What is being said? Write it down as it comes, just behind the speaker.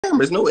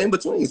There's no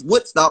in-betweens.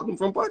 What stopped him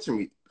from punching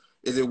me?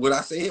 Is it what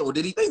I said, or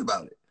did he think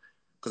about it?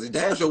 Because it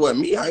damn sure wasn't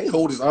me. I ain't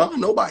hold his arm.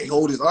 Nobody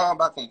hold his arm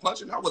back from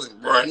punching. I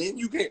wasn't running.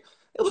 You can't.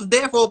 It was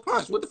there for a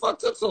punch. What the fuck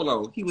took so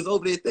long? He was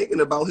over there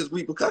thinking about his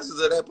repercussions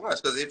of that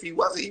punch. Because if he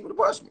wasn't, he would have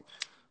punched me.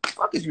 What the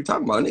fuck is you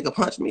talking about? A nigga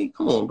punch me?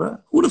 Come on, bro.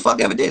 Who the fuck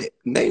ever did it?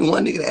 Name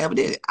one nigga that ever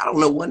did it. I don't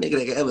know one nigga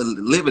that could ever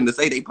living to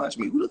say they punched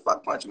me. Who the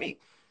fuck punched me?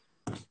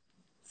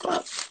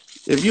 Fuck.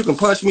 If you can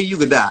punch me, you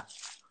could die.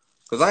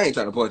 Because I ain't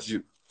trying to punch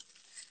you.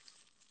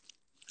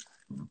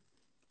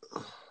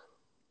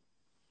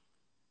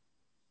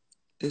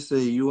 They say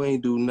you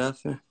ain't do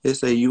nothing. They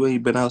say you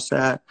ain't been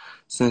outside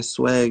since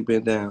swag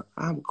been down.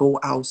 I go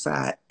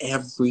outside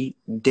every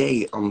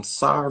day. I'm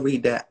sorry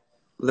that,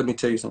 let me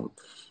tell you something.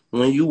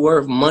 When you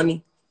worth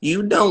money,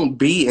 you don't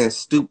be in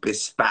stupid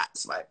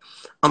spots. Like,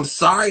 I'm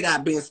sorry that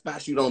I be in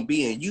spots you don't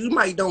be in. You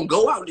might don't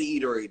go out to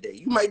eat every day.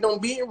 You might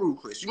don't be in Rude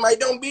Chris. You might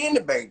don't be in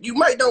the bank. You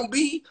might don't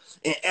be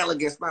in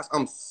elegant spots.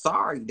 I'm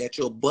sorry that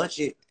your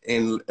budget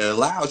and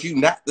allows you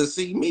not to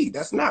see me.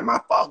 That's not my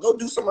fault. Go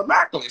do some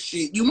immaculate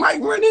shit. You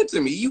might run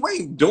into me. You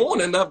ain't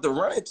doing enough to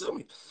run into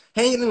me.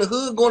 Hanging in the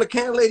hood, going to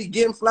Canada Lady,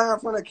 getting fly in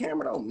front of the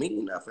camera don't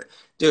mean nothing.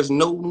 There's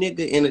no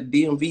nigga in the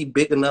DMV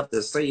big enough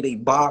to say they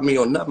barred me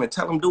or nothing.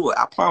 Tell them do it.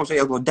 I promise you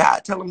I'm going to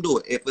die. Tell them do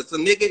it. If it's a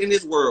nigga in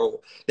this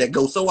world that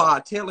goes so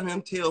hard, tell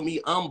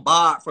me I'm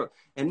barred from.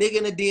 And nigga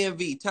in the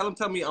DMV,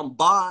 tell me I'm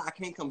barred. I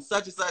can't come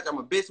such and such. I'm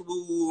a bitch.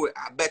 Woo.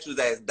 I bet you his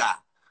ass die.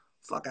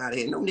 Fuck out of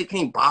here. No nigga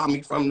can't bar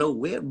me from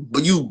nowhere.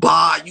 But you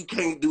barred. You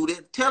can't do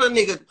this. Tell a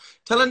nigga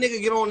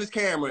get on this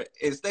camera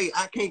and say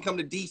I can't come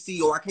to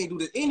DC or I can't do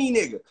this. Any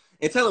nigga.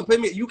 And tell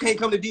him, you can't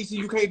come to DC,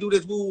 you can't do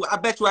this, woo. I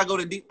bet you I go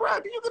to DC.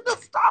 Bro, you can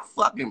just stop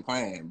fucking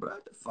playing, bro.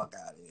 Get the fuck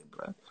out of here,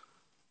 bro.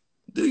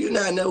 Do you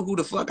not know who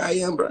the fuck I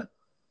am, bro?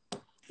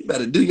 You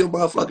better do your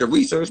motherfucking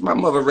research. My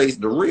mother raised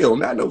the real,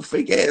 not no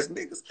fake ass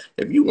niggas.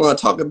 If you want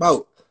to talk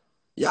about,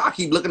 y'all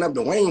keep looking up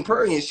the Wayne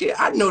Perry and shit.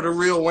 I know the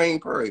real Wayne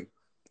Perry.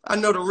 I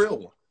know the real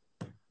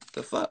one.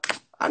 The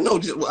fuck? I know a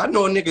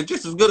nigga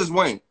just as good as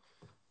Wayne.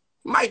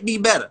 Might be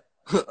better.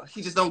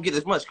 He just don't get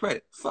as much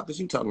credit. Fuck is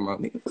you talking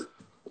about, nigga?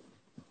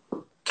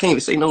 Can't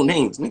even say no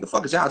names. Nigga,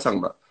 fuck is y'all talking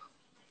about?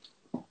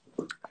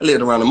 I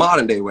lived around the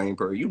modern day Wayne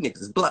Perry. You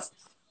niggas is bluffing.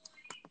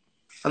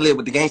 I live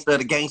with the gangster of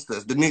the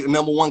gangsters. The nigga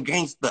number one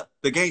gangster.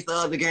 The gangster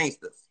of the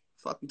gangsters.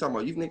 Fuck you talking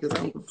about? You niggas, I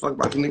don't give a fuck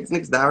about you niggas.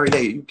 Niggas die every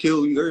day. You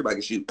kill, you everybody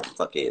can shoot.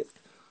 Fuck it.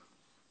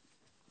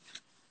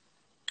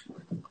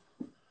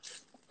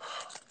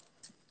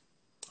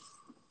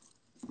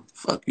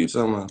 Fuck you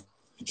talking about?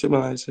 Shit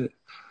like shit.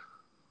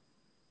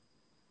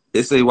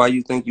 They say, why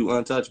you think you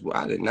untouchable?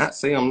 I did not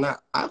say I'm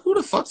not. Who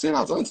the fuck said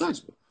I was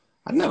untouchable?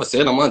 I never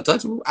said I'm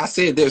untouchable. I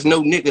said there's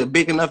no nigga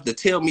big enough to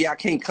tell me I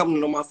can't come to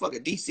no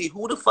motherfucking DC.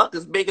 Who the fuck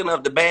is big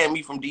enough to ban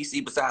me from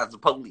DC besides the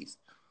police?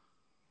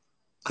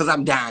 Because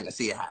I'm dying to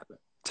see it happen.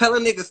 Tell a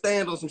nigga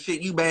stand on some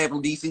shit, you banned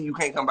from DC, you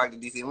can't come back to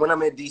DC. And when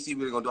I'm in DC,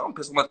 we're going to do, I'm going to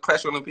put so much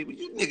pressure on them people.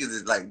 You niggas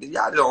is like,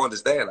 y'all don't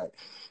understand. Like,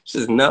 it's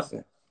just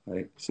nothing.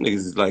 Like, this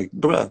niggas is like,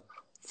 bruh,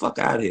 fuck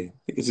out of here.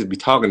 Niggas just be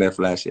talking that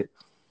fly shit.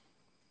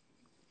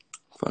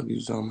 Fuck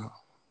you talking about?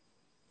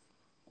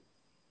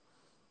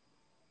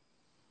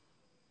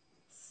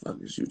 Fuck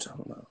is you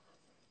talking about?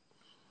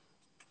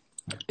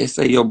 They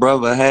say your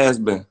brother has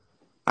been.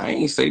 I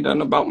ain't say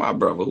nothing about my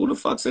brother. Who the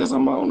fuck says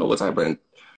something? I don't know what type of